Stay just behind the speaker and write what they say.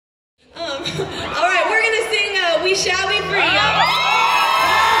All right, we're gonna sing "We Shall Be Free." I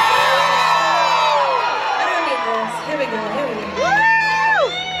don't need this. Here we go. Here we go.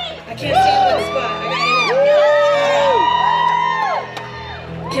 I can't stay in one spot. I got it.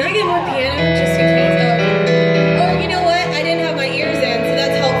 Can I get more piano just in case? Oh, you know what? I didn't have my ears in, so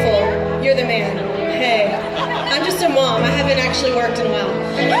that's helpful. You're the man. Hey, I'm just a mom. I haven't actually worked in a while.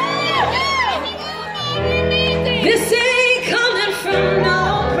 This ain't coming from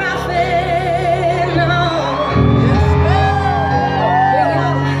no prophet, no.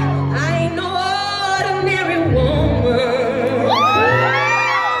 I ain't no ordinary woman.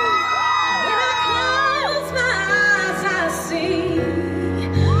 When I close my eyes, I see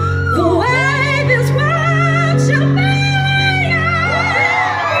the way this world shall be.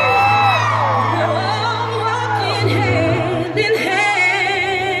 We're all walking hand in hand.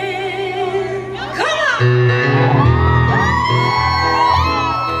 Come on!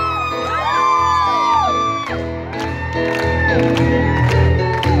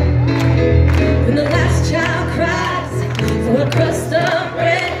 When the last child cries for a crust of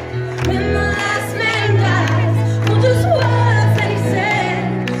bread, when the last man dies for just words that he said,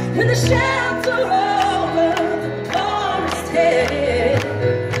 when the shouts are over the poorest head,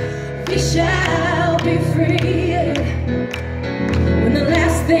 we shall be free. When the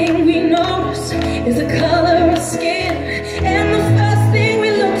last thing we notice is the color of skin, and the first thing we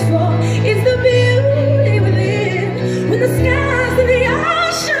look for is the beauty within, when the skies and the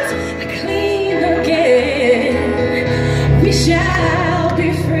oceans are clean again, we shall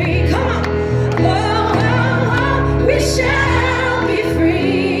be free. Come on. Oh, oh, oh, we shall be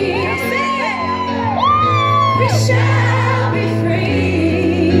free. Sing it. We shall be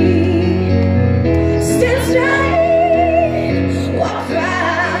free. Stand straight, walk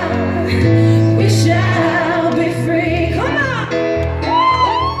proud. We shall be free. Come on.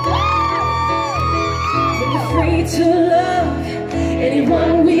 We're free to love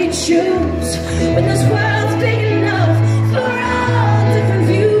anyone we choose. When this world's big enough for all different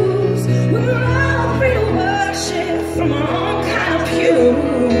views, when we're all free to worship from our own kind of pew,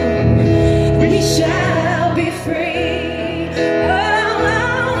 we shall be free. Oh,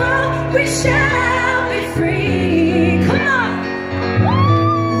 oh, oh, we shall be free. Come on.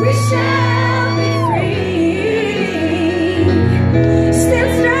 We shall be free. Stand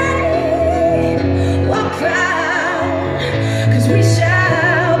straight, walk proud, 'cause we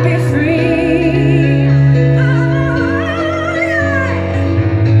shall be free. Oh, yeah.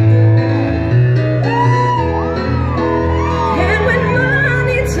 And when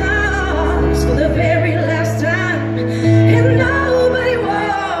money talks for the very last time, and nobody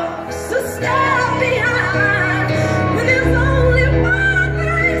walks a step behind, when there's only one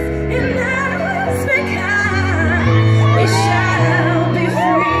place, and that's mankind, we shall be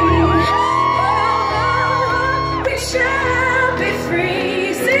free. Oh, we shall be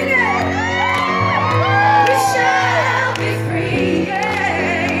free. Sing it. We shall be free.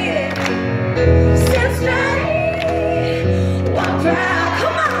 Yeah. Stand straight, walk proud.